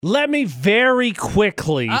Let me very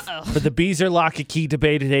quickly, for the Beezer Lock and Key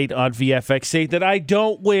debate at 8 on VFX, say that I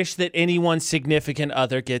don't wish that anyone's significant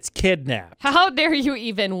other gets kidnapped. How dare you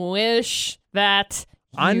even wish that?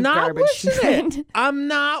 I'm not wishing it. I'm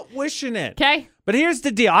not wishing it. Okay. But here's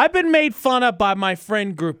the deal. I've been made fun of by my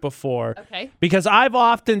friend group before. Okay. Because I've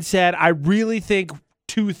often said I really think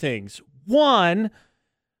two things. One,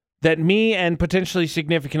 that me and potentially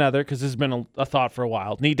significant other, because this has been a thought for a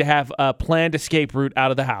while, need to have a planned escape route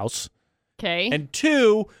out of the house. Okay. And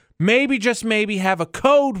two, maybe just maybe have a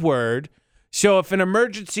code word so if an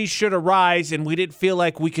emergency should arise and we didn't feel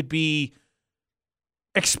like we could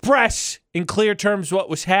express in clear terms what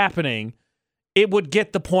was happening, it would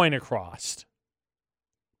get the point across.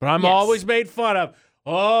 But I'm always made fun of,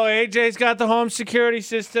 AJ's got the home security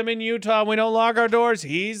system in Utah. We don't lock our doors.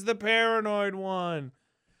 He's the paranoid one.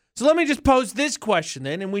 So let me just pose this question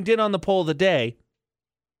then, and we did on the poll of the day.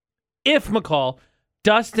 If, McCall,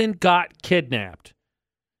 Dustin got kidnapped,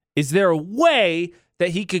 is there a way that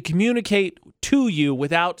he could communicate to you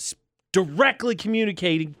without directly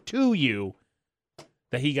communicating to you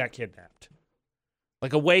that he got kidnapped?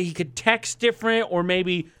 Like a way he could text different, or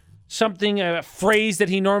maybe something, a phrase that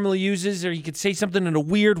he normally uses, or he could say something in a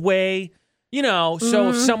weird way. You know, so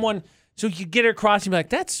if someone... So you get it across and be like,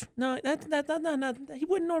 that's no, he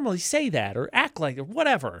wouldn't normally say that or act like it,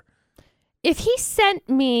 whatever. If he sent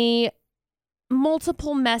me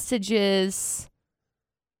multiple messages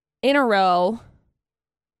in a row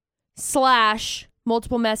 /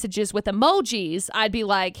 multiple messages with emojis, I'd be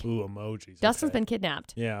like, ooh, emojis. Dustin's been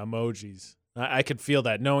kidnapped. Yeah, emojis. I could feel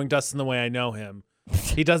that. Knowing Dustin the way I know him,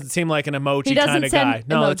 he doesn't seem like an emoji kind of guy.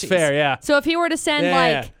 No, that's fair, yeah. So if he were to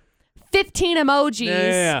send 15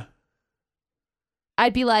 emojis...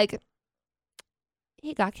 I'd be like,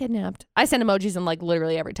 he got kidnapped. I send emojis in like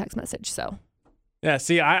literally every text message, so. Yeah,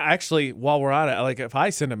 see, I actually, while we're on it, like if I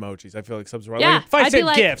send emojis, I feel like something's wrong. Yeah, like, if I send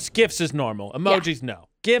like, gifs is normal. Emojis, no.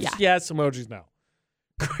 Gifs, yes. Emojis, no.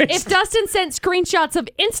 If Dustin sent screenshots of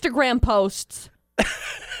Instagram posts.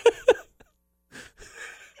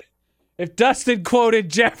 If Dustin quoted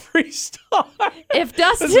Jeffree Star. If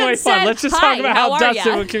Dustin this is way fun. said, Let's just talk about how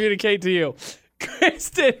Dustin ya? would communicate to you.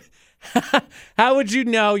 Kristen, how would you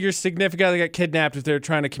know your significant other got kidnapped if they're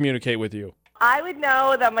trying to communicate with you? I would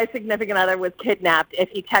know that my significant other was kidnapped if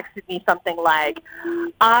he texted me something like,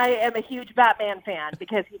 I am a huge Batman fan,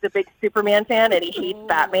 because he's a big Superman fan and he hates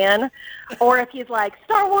Batman. Or if he's like,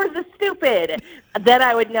 Star Wars is stupid, then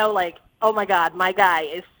I would know, like, oh my God, my guy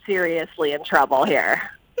is seriously in trouble here.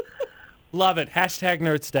 Love it. Hashtag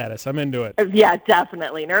nerd status. I'm into it. Yeah,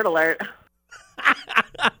 definitely. Nerd alert.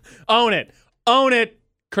 Own it. Own it,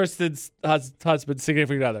 Kristen's husband,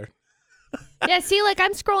 significant other. Yeah, see, like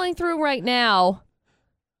I'm scrolling through right now.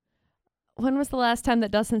 When was the last time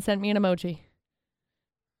that Dustin sent me an emoji?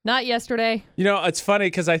 Not yesterday. You know, it's funny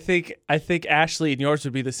because I think Ashleigh and yours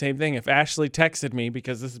would be the same thing. If Ashleigh texted me,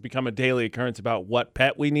 because this has become a daily occurrence about what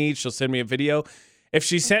pet we need, she'll send me a video. If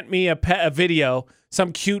she sent me a video,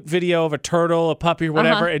 some cute video of a turtle, a puppy, or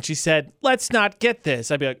whatever, and she said, let's not get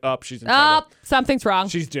this, I'd be like, oh, she's in trouble. Something's wrong.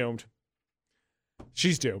 She's doomed.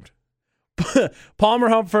 She's doomed. Palmer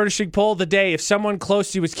Home Furnishing poll of the day. If someone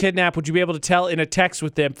close to you was kidnapped, would you be able to tell in a text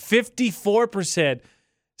with them? 54%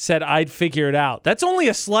 said I'd figure it out. That's only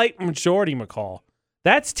a slight majority, McCall.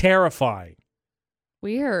 That's terrifying.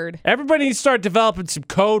 Weird. Everybody needs to start developing some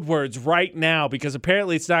code words right now, because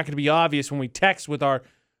apparently it's not going to be obvious when we text with our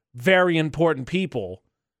very important people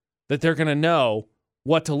that they're going to know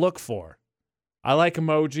what to look for. I like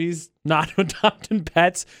emojis, not adopting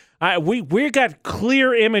pets. We got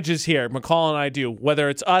clear images here, McCall and I do, whether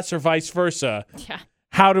it's us or vice versa,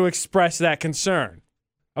 how to express that concern.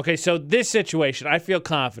 Okay, so this situation, I feel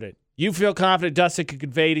confident. You feel confident Dustin could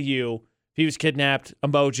convey to you if he was kidnapped,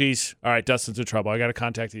 emojis. All right, Dustin's in trouble. I got to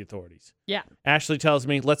contact the authorities. Yeah. Ashleigh tells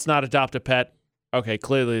me, let's not adopt a pet. Okay,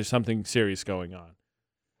 clearly there's something serious going on.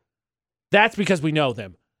 That's because we know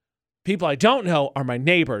them. People I don't know are my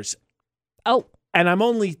neighbors. Oh. And I'm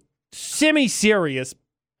only semi-serious,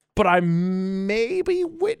 but I'm maybe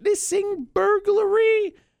witnessing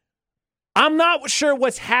burglary. I'm not sure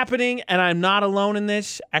what's happening, and I'm not alone in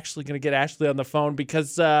this. Actually going to get Ashleigh on the phone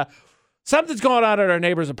because something's going on at our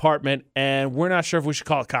neighbor's apartment, and we're not sure if we should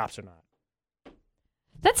call the cops or not.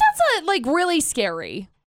 That sounds like really scary.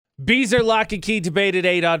 Beezer Lock and Key debate at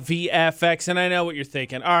 8 on VFX, and I know what you're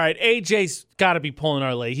thinking. All right, AJ's got to be pulling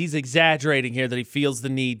our leg. He's exaggerating here that he feels the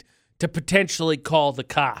need to potentially call the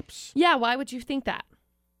cops. Yeah, why would you think that?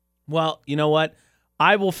 Well, you know what?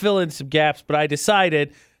 I will fill in some gaps, but I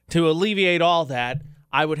decided to alleviate all that,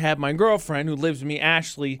 I would have my girlfriend who lives with me,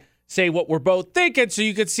 Ashleigh, say what we're both thinking so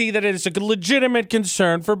you could see that it is a legitimate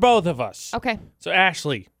concern for both of us. Okay. So,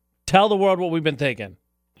 Ashleigh, tell the world what we've been thinking.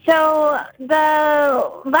 So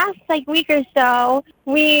the last week or so,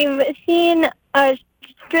 we've seen a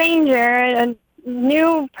stranger, a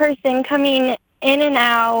new person coming in and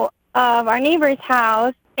out of our neighbor's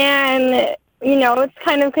house, and it's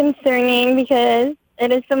kind of concerning because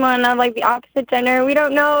it is someone of the opposite gender. We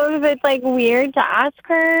don't know if it's weird to ask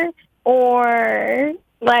her or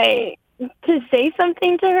to say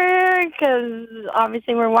something to her, because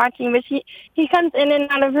obviously we're watching, but he comes in and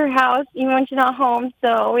out of her house even when she's not home,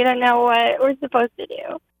 so we don't know what we're supposed to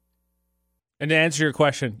do. And to answer your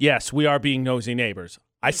question, yes, we are being nosy neighbors.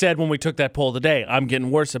 I said when we took that poll today, I'm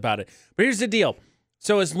getting worse about it. But here's the deal.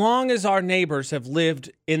 So as long as our neighbors have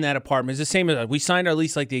lived in that apartment, it's the same as us. We signed our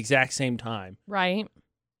lease the exact same time. Right.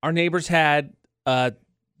 Our neighbors had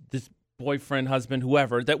this boyfriend, husband,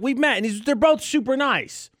 whoever, that we met, and they're both super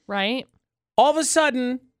nice. Right. All of a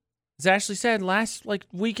sudden, as Ashleigh said, last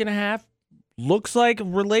week and a half, looks like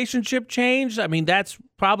relationship changed. I mean, that's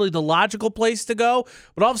probably the logical place to go.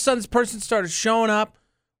 But all of a sudden, this person started showing up,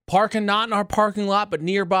 parking not in our parking lot, but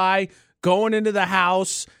nearby, going into the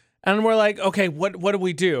house. And we're like, okay, what do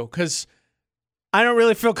we do? Because I don't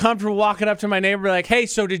really feel comfortable walking up to my neighbor like, hey,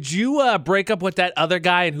 so did you break up with that other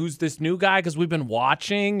guy, and who's this new guy? Because we've been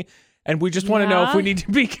watching, and we just want to know if we need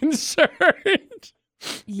to be concerned.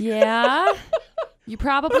 Yeah. You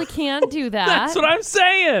probably can't do that. That's what I'm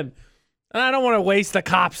saying. And I don't want to waste the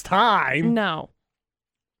cop's time. No.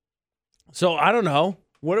 So I don't know.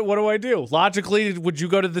 What do I do? Logically, would you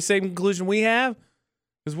go to the same conclusion we have?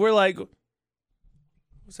 Because we're like,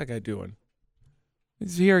 what's that guy doing?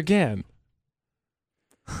 He's here again.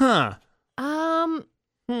 Huh. I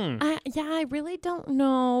really don't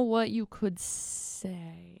know what you could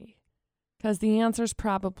say. Because the answer's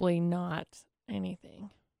probably not anything.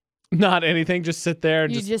 Not anything. Just sit there.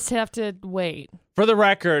 And you just have to wait. For the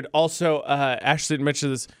record, also, Ashleigh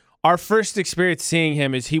mentioned this. Our first experience seeing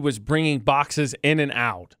him is he was bringing boxes in and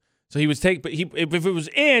out. So he was taking, but if it was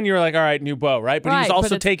in, you're like, all right, new beau, right? But he was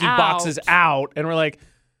also taking boxes out, and we're like,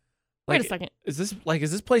 wait a second. Is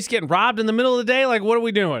this place getting robbed in the middle of the day? What are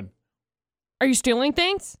we doing? Are you stealing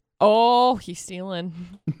things? Oh, he's stealing.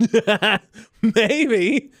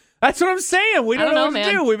 Maybe. That's what I'm saying. We don't know what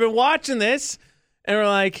to do. We've been watching this, and we're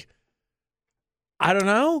like, I don't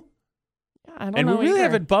know. I don't know. And we really either.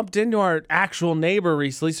 haven't bumped into our actual neighbor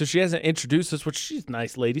recently, so she hasn't introduced us, which she's a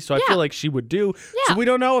nice lady, so I feel like she would do. Yeah. So we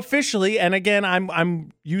don't know officially. And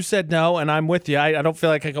again, you said no, and I'm with you. I don't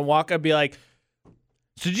feel like I can walk up and be like,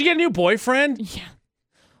 so did you get a new boyfriend? Yeah.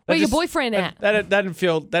 Where your boyfriend at? That didn't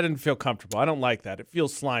feel comfortable. I don't like that. It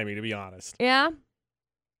feels slimy, to be honest. Yeah.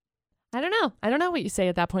 I don't know. I don't know what you say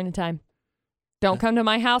at that point in time. Don't come to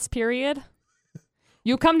my house, period.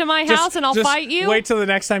 You come to my house and I'll fight you? Wait till the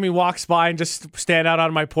next time he walks by and just stand out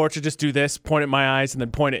on my porch and just do this, point at my eyes and then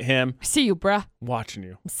point at him. I see you, bruh. I'm watching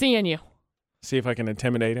you. I'm seeing you. See if I can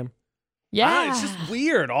intimidate him. Yeah. It's just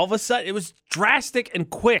weird. All of a sudden, it was drastic and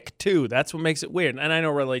quick, too. That's what makes it weird. And I know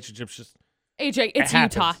relationships just... AJ, it's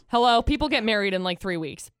Utah. Hello? People get married in 3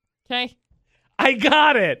 weeks. Okay? I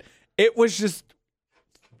got it. It was just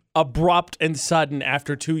abrupt and sudden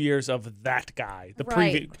after 2 years of that guy. The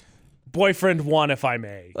previous... Boyfriend one, if I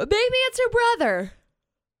may. Maybe it's her brother.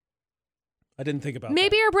 I didn't think about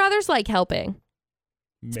Maybe that. her brother's helping.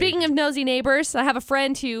 Maybe. Speaking of nosy neighbors, I have a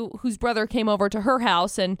friend whose brother came over to her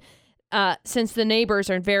house, and since the neighbors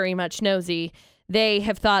are very much nosy, they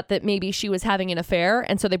have thought that maybe she was having an affair,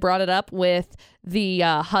 and so they brought it up with the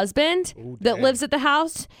husband that lives at the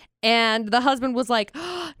house, and the husband was like,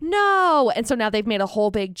 oh, no, and so now they've made a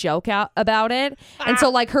whole big joke about it, and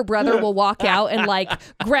so her brother will walk out and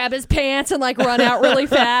grab his pants and run out really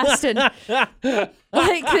fast, and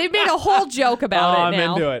they've made a whole joke about it now.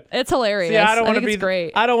 I'm into it. It's hilarious. See, I don't want to be.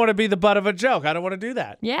 Great. I don't want to be the butt of a joke. I don't want to do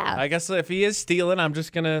that. Yeah. I guess if he is stealing, I'm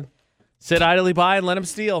just gonna sit idly by and let him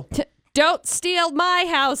steal. Don't steal my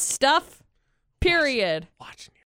house stuff. Period. Watching you.